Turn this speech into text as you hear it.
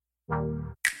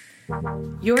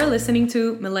You're listening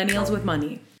to Millennials with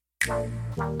Money,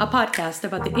 a podcast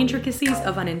about the intricacies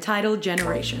of an entitled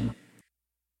generation.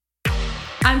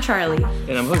 I'm Charlie.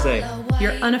 And I'm Jose.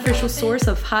 Your unofficial source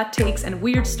of hot takes and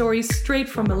weird stories straight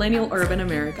from millennial urban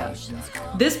America.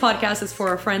 This podcast is for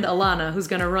our friend Alana, who's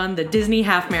going to run the Disney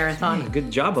Half Marathon.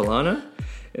 Good job, Alana.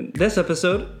 In this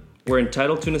episode, we're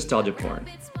entitled to nostalgia porn.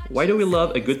 Why do we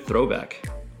love a good throwback?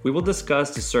 We will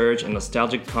discuss the surge in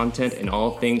nostalgic content in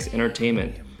all things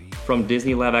entertainment, from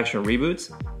Disney live-action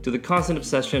reboots to the constant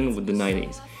obsession with the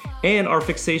 90s, and our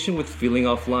fixation with feeling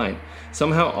offline.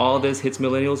 Somehow all this hits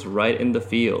millennials right in the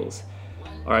feels.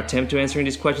 Our attempt to answering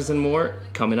these questions and more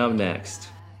coming up next.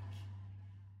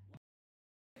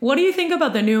 What do you think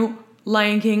about the new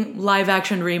Lion King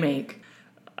live-action remake?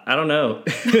 I don't know.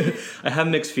 I have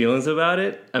mixed feelings about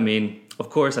it. I mean,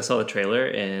 of course, I saw the trailer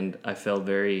and I felt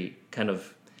very kind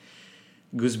of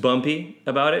goosebumpy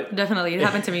about it. Definitely, it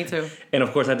happened to me too. And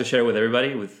of course, I had to share it with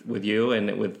everybody, with you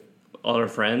and with all our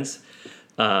friends.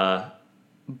 But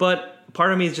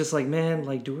part of me is just like, man,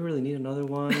 like, do we really need another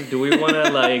one? Do we want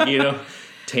to,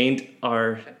 taint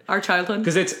our childhood?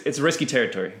 Because it's risky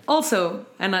territory. Also,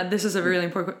 and this is a really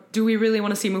important, do we really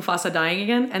want to see Mufasa dying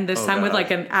again? And this time with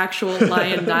like an actual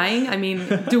lion dying? I mean,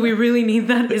 do we really need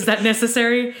that? Is that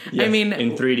necessary? Yes, I mean,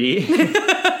 in 3D.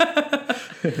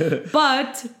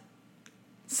 But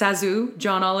Zazu,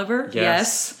 John Oliver,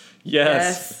 yes.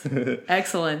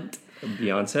 Excellent.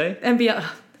 Beyonce. And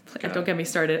don't get me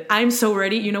started. I'm so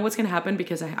ready. You know what's going to happen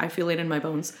because I feel it in my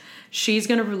bones. She's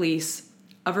going to release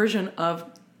a version of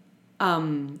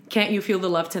Can't You Feel the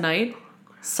Love Tonight,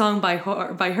 sung by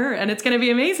her, and it's going to be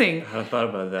amazing. I haven't thought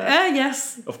about that.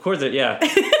 Yes. Of course, yeah.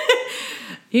 Can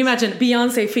you imagine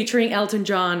Beyonce featuring Elton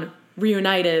John,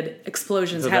 reunited,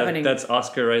 explosions happening? That's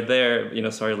Oscar right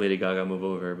there. Sorry, Lady Gaga, move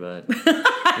over, but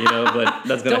but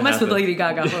that's gonna happen. Don't mess with Lady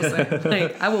Gaga,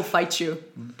 Jose. I will fight you.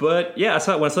 But yeah,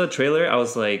 when I saw the trailer, I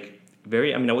was like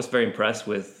I was very impressed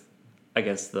with, I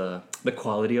guess, the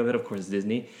quality of it. Of course,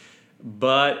 Disney.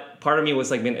 But part of me was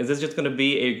like, man, is this just going to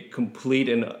be a complete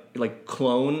and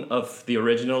clone of the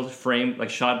original frame,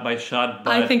 shot by shot?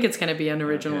 I think it's going to be an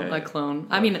original clone.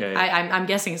 I mean, I'm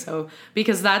guessing so,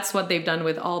 because that's what they've done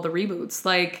with all the reboots.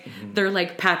 They're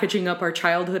packaging up our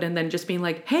childhood and then just being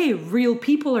like, hey, real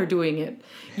people are doing it.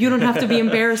 You don't have to be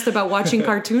embarrassed about watching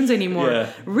cartoons anymore.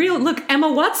 Yeah. Look,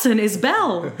 Emma Watson is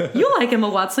Belle. You like Emma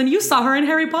Watson. You saw her in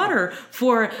Harry Potter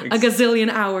for a gazillion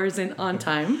hours on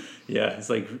time. Yeah, it's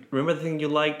like, remember the thing you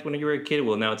liked when you were a kid?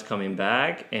 Well, now it's coming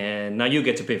back, and now you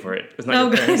get to pay for it. It's not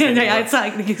your parents anymore. Yeah,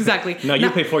 exactly. Now you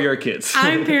pay for your kids.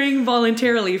 I'm paying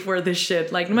voluntarily for this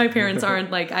shit. My parents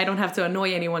aren't I don't have to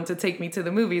annoy anyone to take me to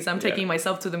the movies. I'm taking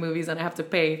myself to the movies, and I have to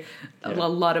pay a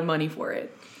lot of money for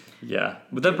it. Yeah,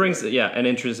 but that brings an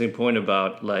interesting point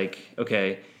about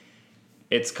okay,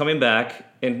 it's coming back,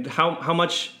 and how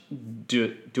much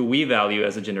do we value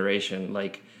as a generation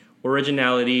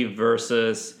originality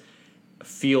versus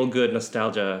feel good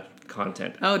nostalgia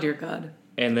content? Oh dear God.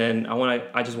 And then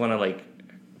I just want to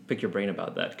pick your brain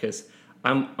about that, because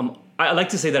I like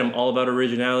to say that I'm all about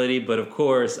originality, but of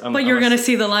course But you're going to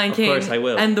see The Lion King. Of course I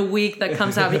will. And the week that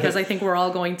comes out, because I think we're all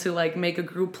going to make a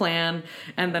group plan,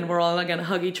 and then we're all going to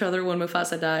hug each other when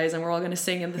Mufasa dies, and we're all going to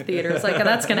sing in the theaters.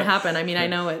 That's going to happen. I mean, I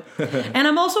know it. And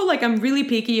I'm also I'm really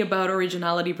picky about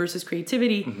originality versus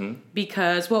creativity,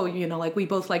 because we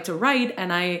both like to write,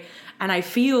 and I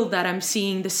feel that I'm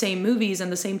seeing the same movies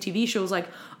and the same TV shows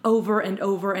over and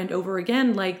over and over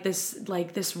again,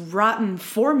 this rotten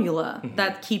formula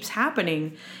that keeps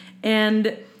happening,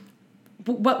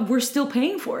 but we're still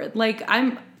paying for it.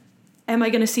 Am I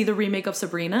going to see the remake of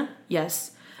Sabrina?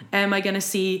 Yes. Am I going to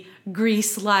see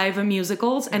Grease live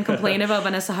musicals and complain about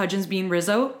Vanessa Hudgens being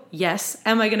Rizzo? Yes.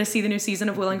 Am I going to see the new season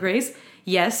of Will and Grace?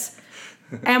 Yes.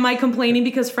 Am I complaining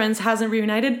because Friends hasn't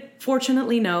reunited?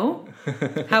 Fortunately, no.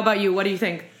 How about you? What do you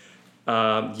think?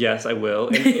 Yes, I will.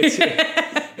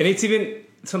 And it's even,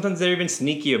 sometimes they're even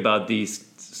sneaky about these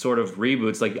sort of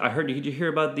reboots. Did you hear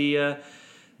about the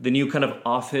new kind of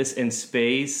Office in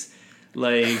space?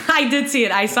 I did see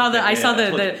it. I saw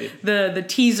the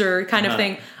teaser kind of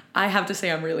thing. I have to say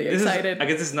I'm really excited. I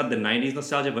guess this is not the 90s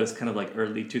nostalgia, but it's kind of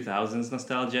early 2000s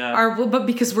nostalgia. But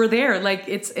because we're there,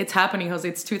 it's happening, Jose.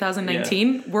 It's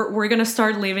 2019. Yeah. We're going to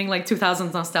start living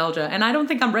 2000s nostalgia. And I don't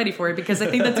think I'm ready for it, because I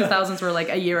think the 2000s were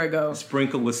a year ago.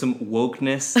 Sprinkled with some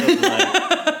wokeness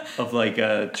of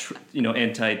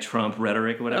anti-Trump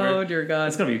rhetoric or whatever. Oh dear God.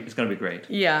 It's gonna be great.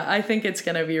 Yeah, I think it's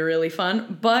going to be really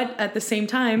fun. But at the same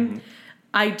time,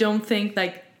 I don't think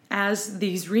as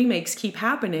these remakes keep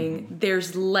happening,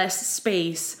 there's less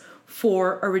space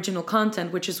for original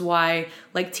content, which is why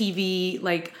like TV,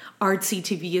 like artsy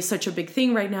TV is such a big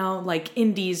thing right now, like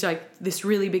indies, like this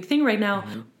really big thing right now.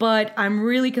 But I'm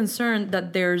really concerned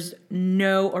that there's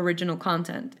no original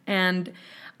content. And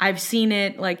I've seen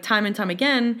it like time and time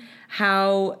again,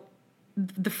 how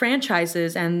the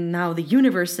franchises and now the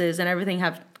universes and everything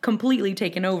have completely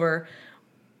taken over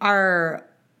our,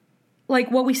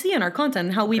 like what we see in our content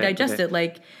and how we digest it.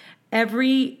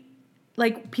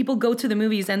 Like people go to the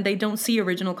movies and they don't see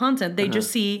original content. They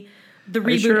just see the reboot. Are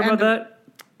you sure about that?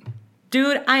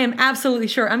 Dude, I am absolutely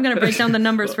sure. I'm going to break down the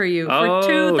numbers for you. For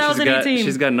 2018.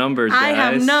 She's got numbers, guys. I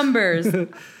have numbers.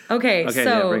 Okay, so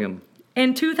yeah, bring 'em.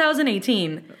 In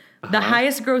 2018, the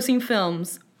highest grossing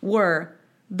films were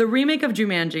the remake of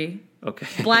Jumanji,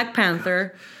 Black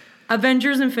Panther,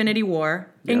 Avengers Infinity War,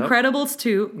 Incredibles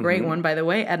 2, great one by the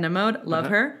way, Edna Mode, love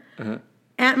her,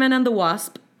 Ant-Man and the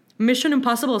Wasp, Mission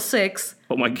Impossible 6.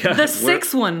 Oh my God. The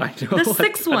sixth one. I know. The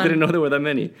sixth one. I didn't know there were that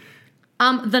many.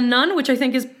 The Nun, which I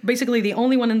think is basically the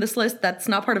only one in this list that's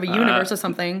not part of a universe or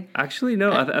something. Actually,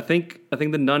 no. I think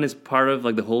The Nun is part of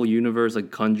like the whole universe,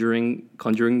 like Conjuring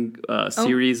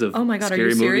series of. Oh my God, scary are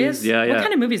you serious? Movies. Yeah, yeah. What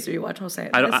kind of movies do you watch, Jose?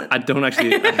 I don't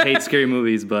actually. I hate scary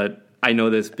movies, but I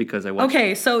know this because I watch.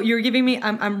 Okay, so you're giving me.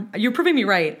 You're proving me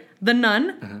right. The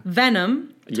Nun,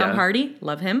 Venom, Tom Hardy,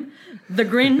 love him. The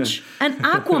Grinch, and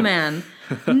Aquaman.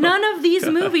 None of these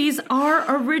movies are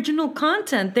original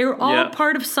content. They're all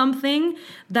part of something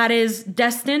that is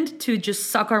destined to just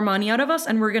suck our money out of us,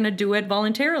 and we're going to do it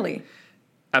voluntarily.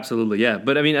 Absolutely, yeah.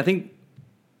 But I mean, I think,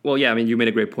 well, yeah, I mean, you made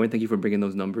a great point. Thank you for bringing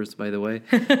those numbers, by the way.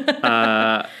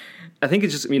 I think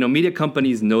it's just, media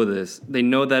companies know this. They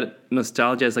know that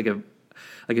nostalgia is like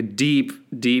a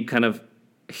deep kind of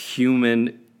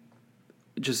human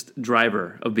just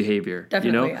driver of behavior.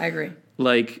 Definitely, I agree.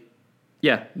 Like,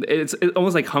 yeah, it's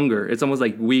almost like hunger. It's almost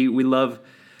like we love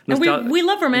nostalgia. And we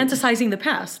love romanticizing the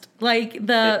past. Like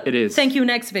it is. Thank You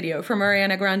Next video from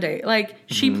Ariana Grande. Like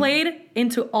she played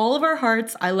into all of our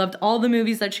hearts. I loved all the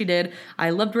movies that she did. I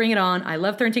loved Bring It On. I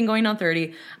loved 13 Going on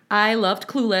 30. I loved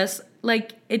Clueless.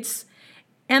 Like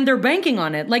and they're banking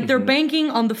on it. Like they're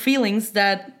banking on the feelings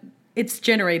that it's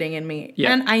generating in me.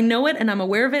 Yeah. And I know it and I'm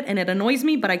aware of it and it annoys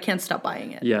me, but I can't stop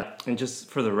buying it. Yeah. And just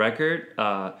for the record,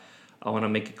 I want to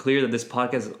make it clear that this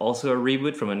podcast is also a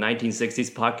reboot from a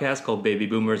 1960s podcast called Baby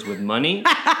Boomers with Money.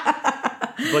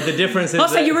 But the difference is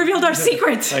you revealed our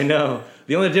secret. I know.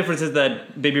 The only difference is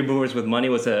that Baby Boomers with Money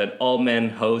was an all-men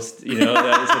host,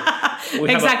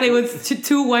 Exactly, with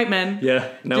two white men. Yeah.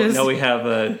 Now we have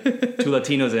two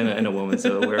Latinos and a woman,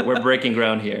 so we're breaking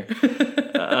ground here.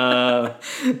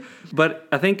 But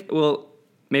I think, well,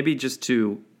 maybe just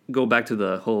to go back to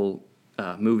the whole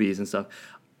movies and stuff,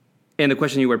 and the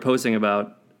question you were posing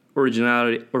about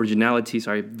originality,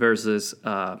 versus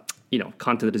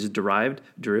content that is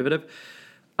derivative.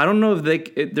 I don't know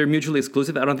if they're mutually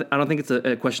exclusive. I don't think it's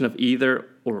a question of either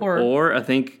or. I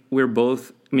think we're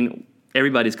both. I mean,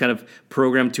 everybody's kind of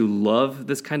programmed to love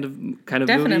this kind of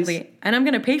Definitely. movies. And I'm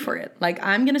gonna pay for it. Like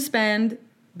I'm gonna spend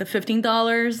the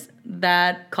 $15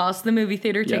 that cost the movie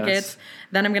theater tickets. Yes.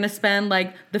 Then I'm gonna spend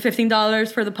like the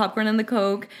 $15 for the popcorn and the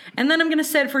Coke, and then I'm gonna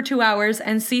sit for 2 hours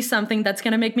and see something that's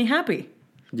gonna make me happy.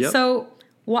 Yep. So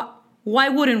why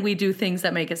wouldn't we do things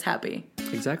that make us happy?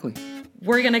 Exactly.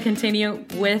 We're gonna continue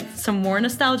with some more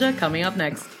nostalgia coming up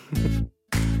next.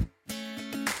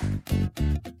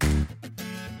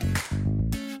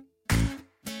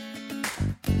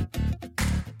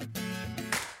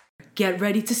 Get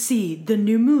ready to see the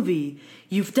new movie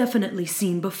you've definitely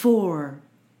seen before.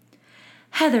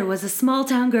 Heather was a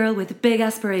small-town girl with big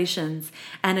aspirations,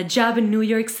 and a job in New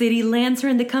York City lands her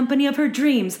in the company of her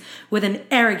dreams with an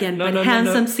arrogant but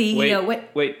handsome CEO.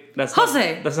 Wait, that's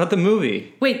Jose! That's not the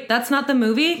movie. Wait, that's not the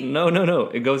movie? No.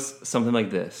 It goes something like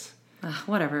this.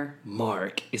 Whatever.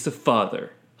 Mark is a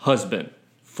father, husband,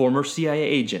 former CIA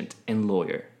agent, and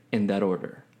lawyer, in that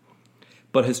order.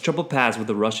 But his troubled past with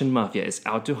the Russian mafia is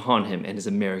out to haunt him and his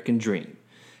American dream.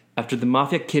 After the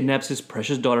mafia kidnaps his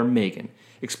precious daughter Megan,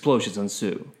 explosions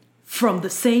ensue. From the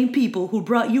same people who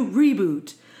brought you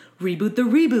Reboot, Reboot the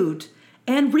Reboot,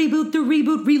 and Reboot the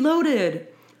Reboot Reloaded,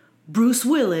 Bruce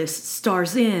Willis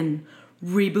stars in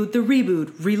Reboot the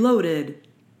Reboot Reloaded,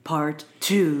 Part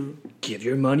 2. Give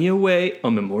your money away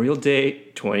on Memorial Day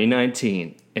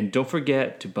 2019. And don't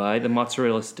forget to buy the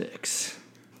mozzarella sticks.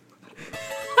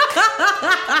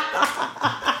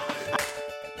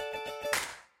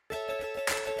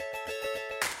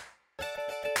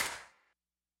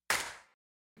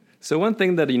 So one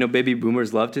thing that, baby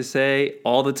boomers love to say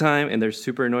all the time, and they're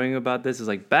super annoying about this, is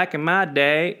like, back in my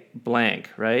day, blank,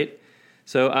 right?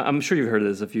 So I'm sure you've heard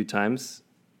this a few times.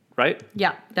 right?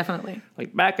 Yeah, definitely.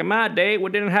 Like, back in my day, we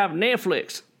didn't have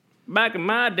Netflix. Back in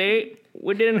my day,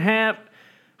 we didn't have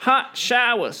hot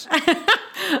showers.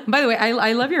 By the way,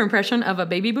 I love your impression of a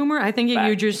baby boomer. I think Back.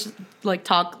 you just like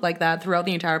talk like that throughout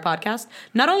the entire podcast.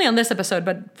 Not only on this episode,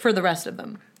 but for the rest of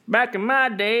them. Back in my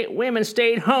day, women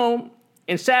stayed home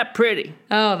and sat pretty.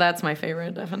 Oh, that's my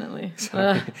favorite, definitely.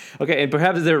 Okay, and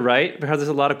perhaps they're right. Perhaps there's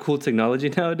a lot of cool technology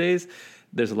nowadays.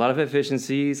 There's a lot of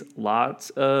efficiencies, lots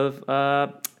of,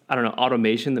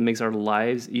 automation that makes our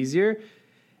lives easier.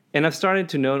 And I've started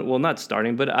to know, well, not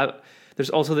starting, but there's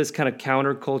also this kind of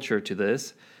counterculture to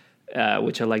this,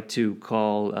 which I like to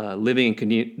call living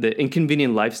the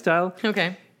inconvenient lifestyle.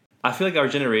 Okay. I feel like our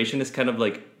generation is kind of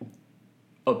like,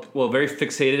 very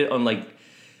fixated on like,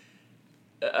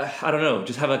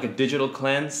 just have like a digital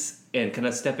cleanse and kind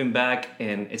of stepping back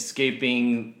and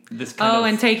escaping this kind of...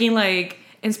 and taking like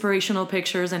inspirational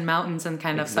pictures and mountains and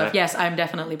kind of stuff. Yes, I'm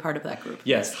definitely part of that group.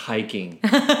 Yes, hiking.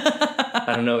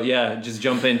 I don't know. Yeah, just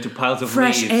jump into piles of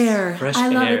fresh leaves. Air. Fresh I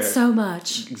air. love it so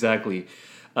much. Exactly.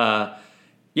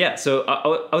 Yeah, so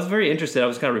I was very interested. I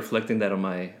was kind of reflecting that on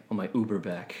my Uber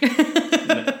back.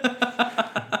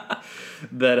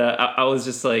 That I was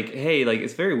just like, hey, like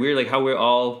it's very weird, like how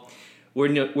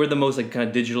we're the most like kind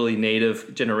of digitally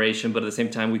native generation, but at the same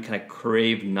time we kind of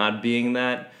crave not being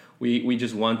that. We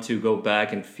just want to go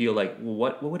back and feel like, well,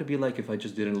 what would it be like if I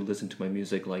just didn't listen to my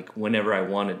music like whenever I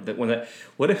wanted? What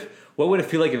would it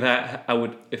feel like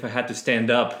if I had to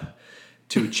stand up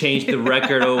to change the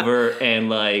record over and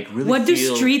like really what do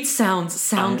street sounds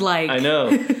sound like? I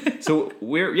know. So I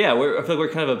feel like we're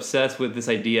kind of obsessed with this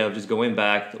idea of just going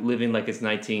back, living like it's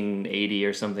 1980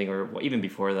 or something, or even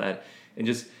before that, and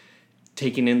just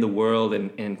taking in the world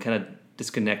and kind of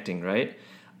disconnecting, right?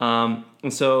 And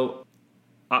so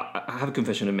I have a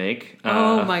confession to make.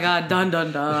 Oh my God, dun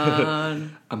dun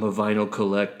dun. I'm a vinyl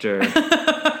collector.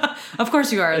 Of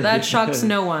course you are. That shocks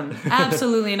no one.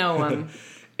 Absolutely no one.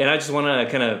 And I just want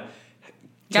to kind of...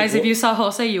 Guys, if you saw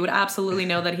Jose, you would absolutely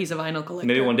know that he's a vinyl collector.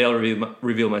 Maybe one day I'll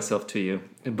reveal myself to you.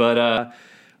 But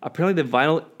apparently the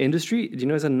vinyl industry, do you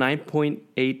know, is a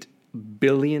 $9.8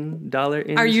 billion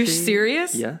industry? Are you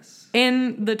serious? Yes.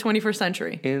 In the 21st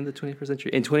century? In the 21st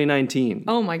century. In 2019.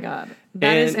 Oh my God.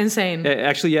 That is insane.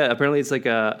 Actually, yeah, apparently it's like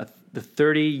the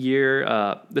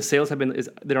 30-year... the sales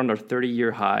they're on their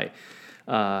 30-year high.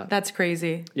 That's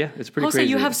crazy. Yeah, it's pretty Jose, crazy.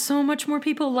 you have so much more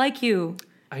people like you.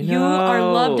 I know. You are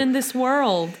loved in this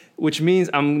world. Which means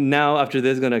I'm now, after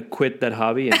this, going to quit that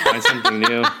hobby and find something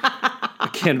new. I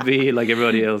can't be like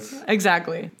everybody else.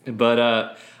 Exactly. But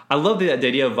I love the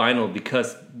idea of vinyl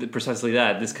because precisely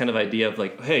that, this kind of idea of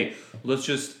like, hey,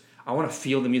 I want to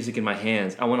feel the music in my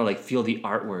hands. I want to like feel the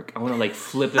artwork. I want to like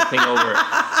flip the thing over.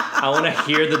 I want to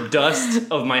hear the dust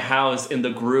of my house in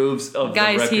the grooves of the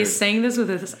record. Guys, he's saying this with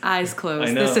his eyes closed.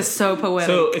 I know. This is so poetic.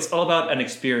 So it's all about an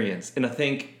experience. And I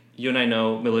think you and I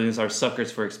know millennials are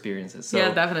suckers for experiences. So,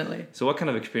 yeah, definitely. So what kind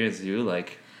of experience do you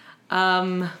like?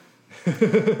 Oh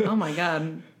my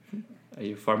God. Are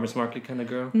you a farmer's market kind of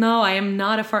girl? No, I am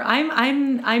not a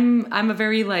I'm a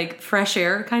very like fresh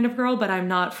air kind of girl, but I'm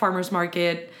not farmer's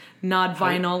market, not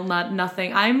vinyl, not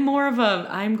nothing. I'm more of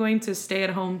I'm going to stay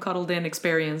at home, cuddled in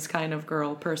experience kind of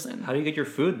girl person. How do you get your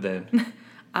food then?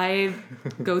 I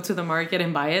go to the market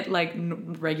and buy it like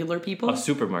regular people. A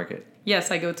supermarket.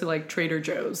 Yes, I go to like Trader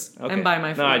Joe's and buy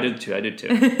my food. No, I did too.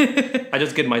 I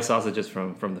just get my sausages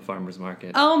from the farmer's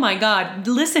market. Oh my God,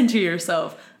 listen to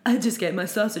yourself. I just get my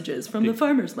sausages from the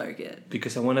farmer's market.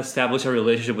 Because I want to establish a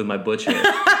relationship with my butcher.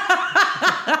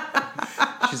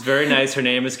 She's very nice. Her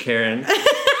name is Karen.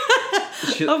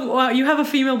 Oh, wow, you have a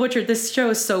female butcher. This show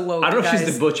is so woke, I don't know guys. if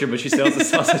she's the butcher, but she sells the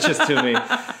sausages to me.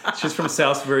 She's from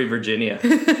Salisbury, Virginia.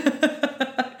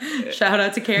 Shout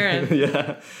out to Karen.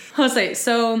 Yeah. Jose,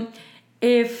 so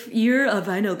if you're a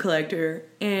vinyl collector,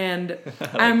 and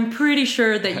I'm pretty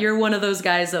sure that you're one of those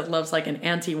guys that loves like an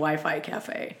anti-Wi-Fi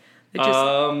cafe.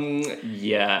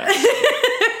 Yeah.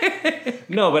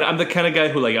 No, but I'm the kind of guy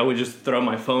who like I would just throw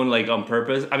my phone like on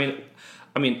purpose. I mean,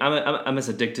 I'm as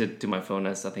addicted to my phone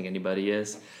as I think anybody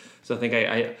is. So I think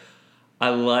I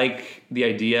like the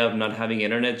idea of not having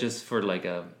internet just for like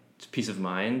a peace of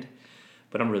mind.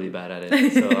 But I'm really bad at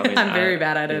it. So, I mean, I'm very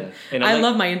bad at it. Yeah. And I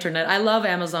love my internet. I love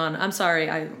Amazon. I'm sorry.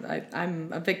 I'm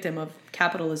a victim of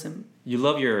capitalism. You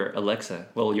love your Alexa.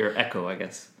 Well, your Echo, I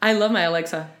guess. I love my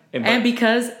Alexa. And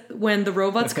because when the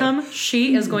robots come,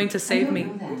 she is going to save me.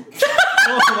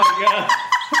 Oh my God.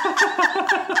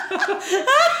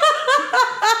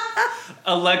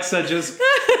 Alexa just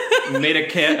made a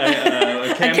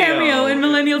cameo in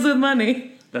Millennials with Money.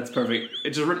 That's perfect. It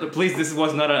just please. This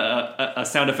was not a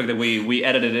sound effect that we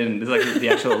edited in. This is like the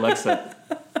actual Alexa.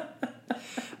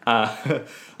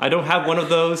 I don't have one of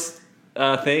those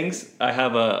things. I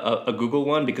have a Google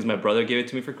one because my brother gave it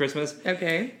to me for Christmas.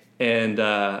 Okay. And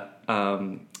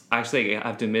actually, I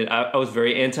have to admit, I was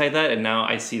very anti that, and now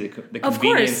I see the convenience. Of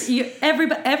course,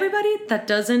 everybody that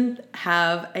doesn't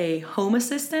have a home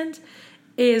assistant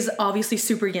is obviously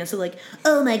super against it, like,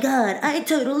 oh my god, I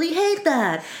totally hate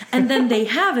that. And then they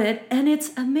have it, and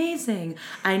it's amazing.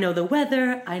 I know the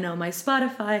weather, I know my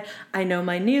Spotify, I know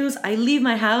my news. I leave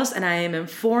my house, and I am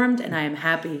informed, and I am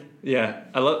happy. Yeah,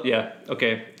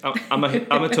 okay. I'm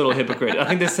a total hypocrite. I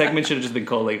think this segment should have just been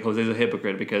called, like, Jose's a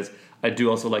hypocrite, because I do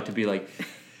also like to be like,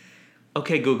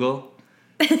 okay, Google,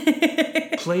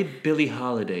 play Billie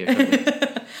Holiday or something.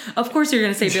 Of course you're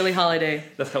going to say Billie Holiday.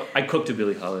 That's how I cook to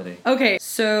Billie Holiday. Okay,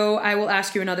 so I will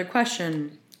ask you another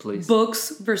question. Please.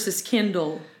 Books versus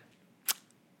Kindle.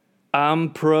 I'm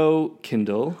pro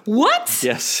Kindle. What?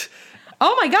 Yes.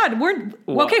 Oh my god, we're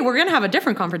going to have a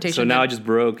different confrontation. So now I just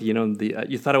broke,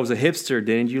 you thought I was a hipster,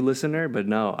 didn't you, listener? But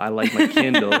no, I like my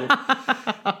Kindle.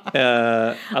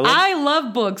 I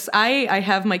love books. I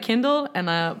have my Kindle, and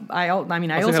I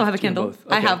also have a Kindle. Both.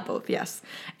 Okay. I have both, yes.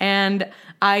 And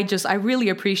I really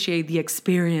appreciate the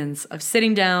experience of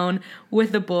sitting down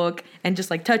with the book and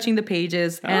just like touching the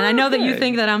pages. And I know that you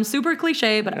think that I'm super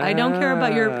cliche, but I don't care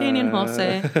about your opinion,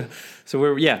 Jose.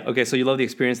 So so you love the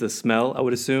experience, the smell, I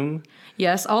would assume.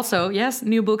 Yes, also, yes,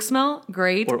 new book smell,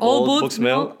 great. Or old book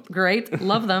smell, great.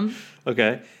 Love them.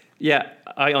 Okay. Yeah,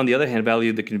 I, on the other hand,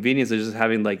 value the convenience of just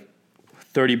having like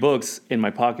 30 books in my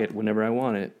pocket whenever I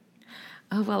want it.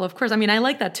 Oh, well, of course. I mean, I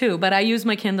like that too, but I use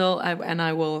my Kindle, and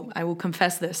I will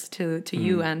confess this to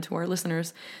you and to our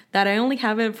listeners, that I only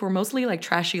have it for mostly like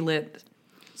trashy lit.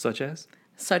 Such as?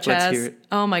 Let's hear it.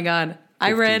 Oh my God.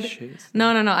 I read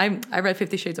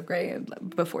 50 Shades of Grey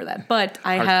before that, but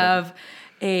I have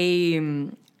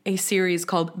a series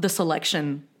called The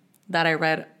Selection that I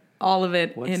read all of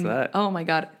it. What's that? Oh my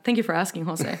God. Thank you for asking,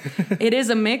 Jose. It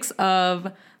is a mix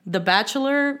of The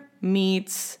Bachelor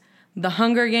meets The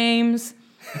Hunger Games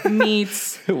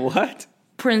meets what?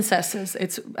 Princesses.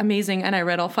 It's amazing, and I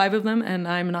read all 5 of them, and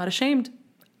I'm not ashamed.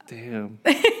 Damn.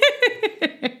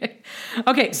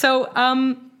 Okay, so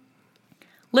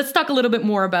let's talk a little bit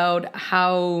more about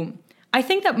how I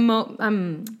think that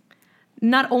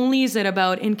not only is it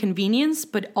about inconvenience,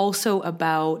 but also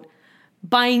about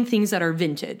buying things that are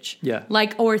vintage. Yeah.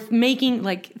 Or making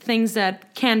like things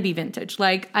that can be vintage.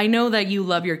 Like, I know that you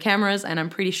love your cameras, and I'm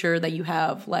pretty sure that you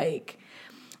have like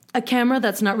a camera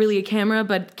that's not really a camera,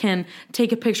 but can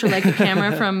take a picture like a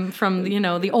camera from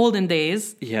the olden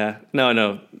days. Yeah.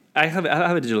 No. I have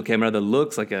a digital camera that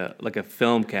looks like a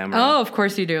film camera. Oh, of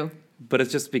course you do. But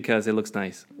it's just because it looks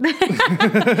nice.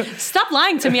 Stop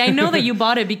lying to me. I know that you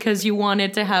bought it because you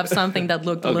wanted to have something that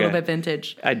looked a little bit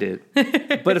vintage. I did.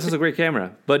 But it's just a great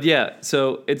camera. But yeah,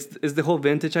 so it's the whole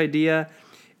vintage idea.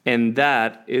 And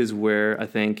that is where I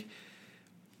think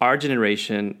our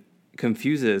generation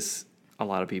confuses a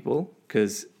lot of people,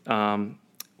 because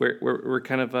we're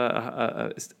kind of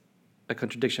a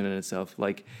contradiction in itself.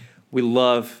 Like, we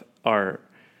love our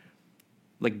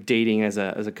like dating as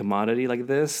a commodity like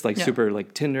this, like super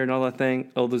like Tinder and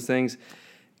all those things,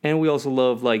 and we also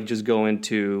love like just going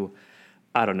to,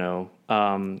 I don't know,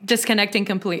 disconnecting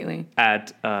completely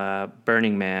at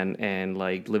Burning Man and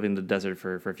like live in the desert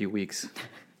for a few weeks.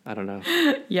 I don't know.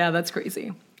 Yeah, that's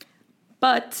crazy.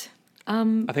 But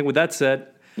I think with that said,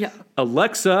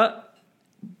 Alexa,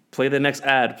 play the next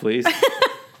ad, please.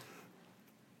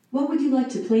 What would you like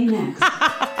to play next?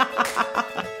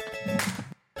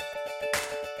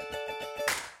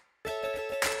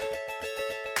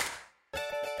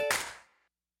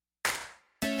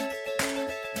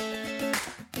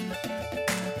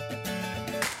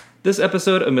 This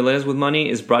episode of Millennials with Money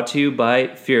is brought to you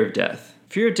by Fear of Death.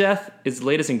 Fear of Death is the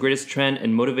latest and greatest trend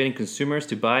in motivating consumers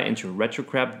to buy into retro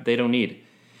crap they don't need.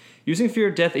 Using Fear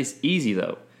of Death is easy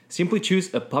though. Simply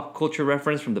choose a pop culture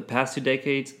reference from the past 2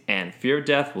 decades, and Fear of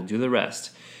Death will do the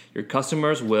rest. Your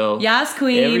customers will, yes,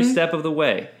 queen, every step of the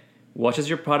way. Watch as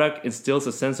your product instills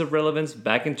a sense of relevance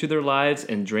back into their lives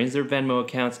and drains their Venmo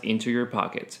accounts into your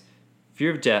pocket.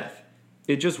 Fear of Death.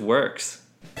 It just works.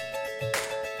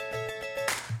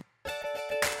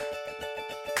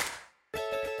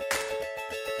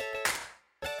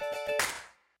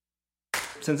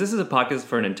 Since this is a podcast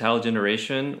for an entitled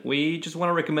generation, we just want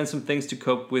to recommend some things to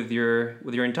cope with your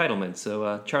entitlement.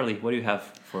 So, Charlie, what do you have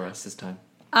for us this time?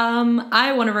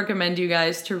 I want to recommend you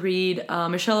guys to read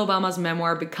Michelle Obama's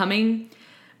memoir, Becoming.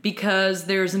 because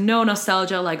there's no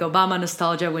nostalgia like Obama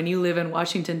nostalgia when you live in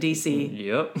Washington, D.C.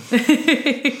 Yep.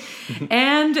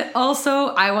 And also,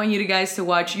 I want you guys to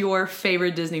watch your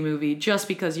favorite Disney movie just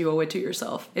because you owe it to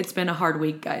yourself. It's been a hard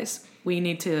week, guys. We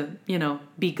need to,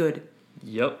 be good.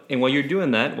 Yep. And while you're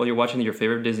doing that, while you're watching your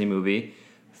favorite Disney movie,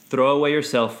 throw away your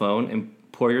cell phone and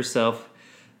pour yourself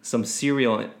some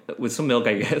cereal with some milk,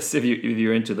 I guess, if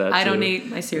you're into that. I don't eat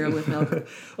my cereal with milk.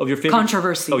 Of your favorite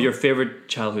controversy. Of your favorite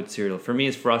childhood cereal. For me,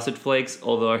 it's Frosted Flakes.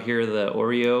 Although I hear the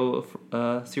Oreo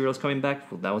cereal is coming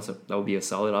back, well, that would be a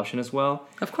solid option as well.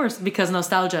 Of course, because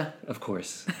nostalgia. Of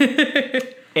course.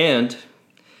 And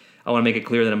I want to make it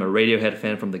clear that I'm a Radiohead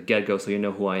fan from the get-go, so you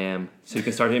know who I am. So you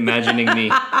can start imagining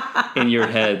me in your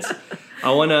heads. I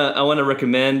wanna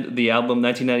recommend the album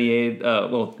 1998.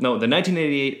 The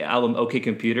 1988 album OK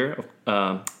Computer,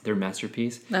 their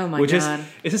masterpiece. Oh my God! Which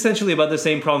is essentially about the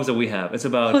same problems that we have. It's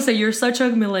about Jose, you're such a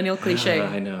millennial cliche.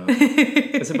 I know.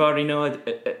 It's about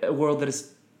a world that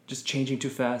is just changing too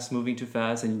fast, moving too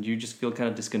fast, and you just feel kind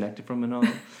of disconnected from it all.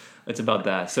 It's about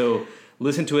that. So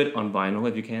listen to it on vinyl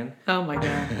if you can. Oh my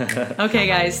God. Okay,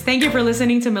 guys. Thank you for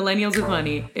listening to Millennials with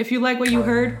Money. If you like what you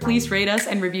heard, please rate us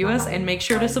and review us, and make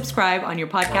sure to subscribe on your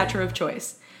podcatcher of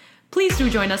choice. Please do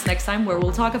join us next time, where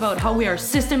we'll talk about how we are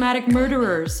systematic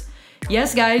murderers.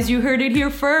 Yes, guys, you heard it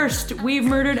here first. We've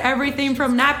murdered everything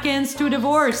from napkins to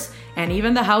divorce, and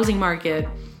even the housing market.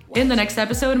 In the next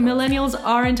episode, millennials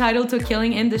are entitled to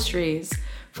killing industries.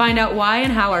 Find out why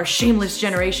and how our shameless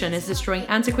generation is destroying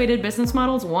antiquated business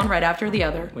models one right after the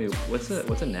other. Wait, what's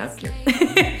a napkin?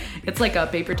 It's like a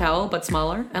paper towel, but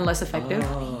smaller and less effective.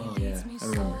 Oh, yeah, I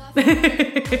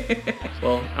remember.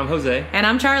 Well, I'm Jose. And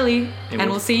I'm Charlie. And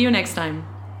we'll see you next time.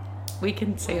 We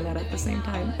can say that at the same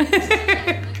time.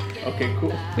 Okay,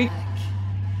 cool.